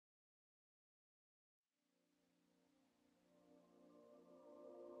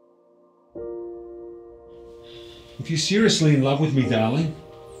If you're seriously in love with me, darling,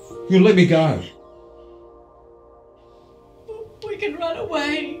 you'll let me go. We can run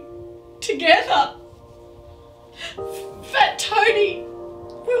away together. Fat Tony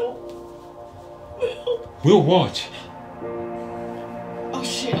will. Will what? Oh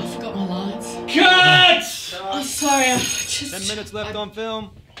shit, I forgot my lines. Cut! I'm sorry, I just... 10 minutes left on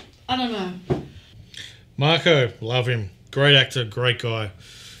film. I don't know. Marco, love him. Great actor, great guy.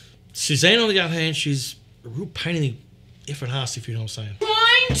 Suzanne, on the other hand, she's a real pain in the effing ass, if you know what I'm saying.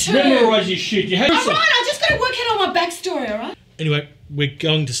 Trying to. Memorise your shit. You hate Alright, I just gotta work out all my backstory, alright? Anyway, we're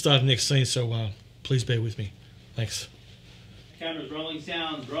going to start the next scene, so please bear with me. Thanks. Camera's rolling,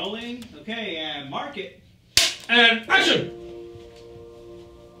 sounds rolling. Okay, and mark it. And action!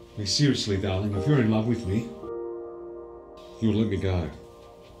 Hey, seriously, darling, if you're in love with me, you'll let me go.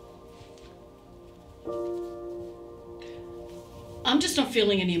 I'm just not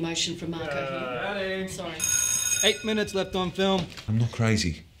feeling any emotion from Marco here. I'm sorry. 8 minutes left on film. I'm not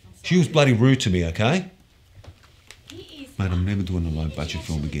crazy. She was bloody rude to me, okay? Mate, I'm never doing a low-budget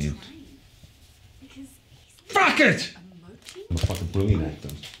film again. Fuck it! I'm a fucking brilliant actor.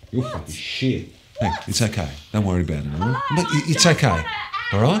 You're fucking shit. Hey, it's okay. Don't worry about it, alright? It's okay,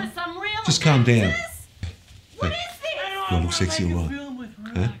 alright? Just calm down. Hey, you look sexy, alright?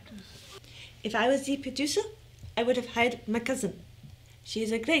 Huh? If I was the producer, I would have hired my cousin. She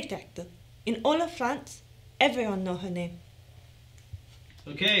is a great actor. In all of France, everyone knows her name.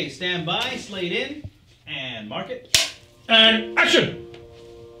 Okay, stand by, slate in, and mark it. And action!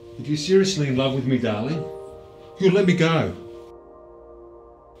 If you're seriously in love with me, darling, you'll let me go.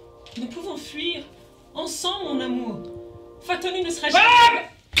 Nous pouvons fuir ensemble, mon amour. Fatoni ne serait jamais... Ah!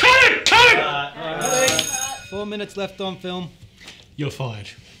 Cut it! Cut it! 4 minutes left on film. You're fired.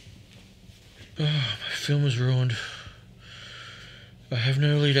 Oh, my film is ruined. I have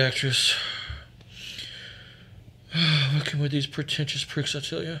no lead actress. Working with these pretentious pricks, I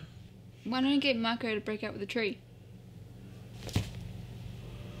tell you. Why don't you get Marco to break out with a tree?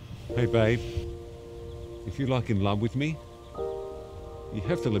 Hey, babe. If you're like in love with me, you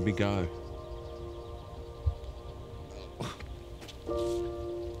have to let me go.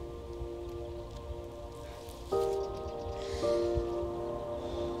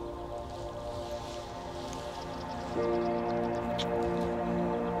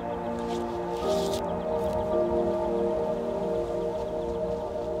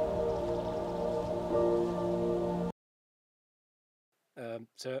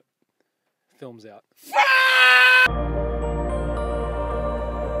 Sir, film's out.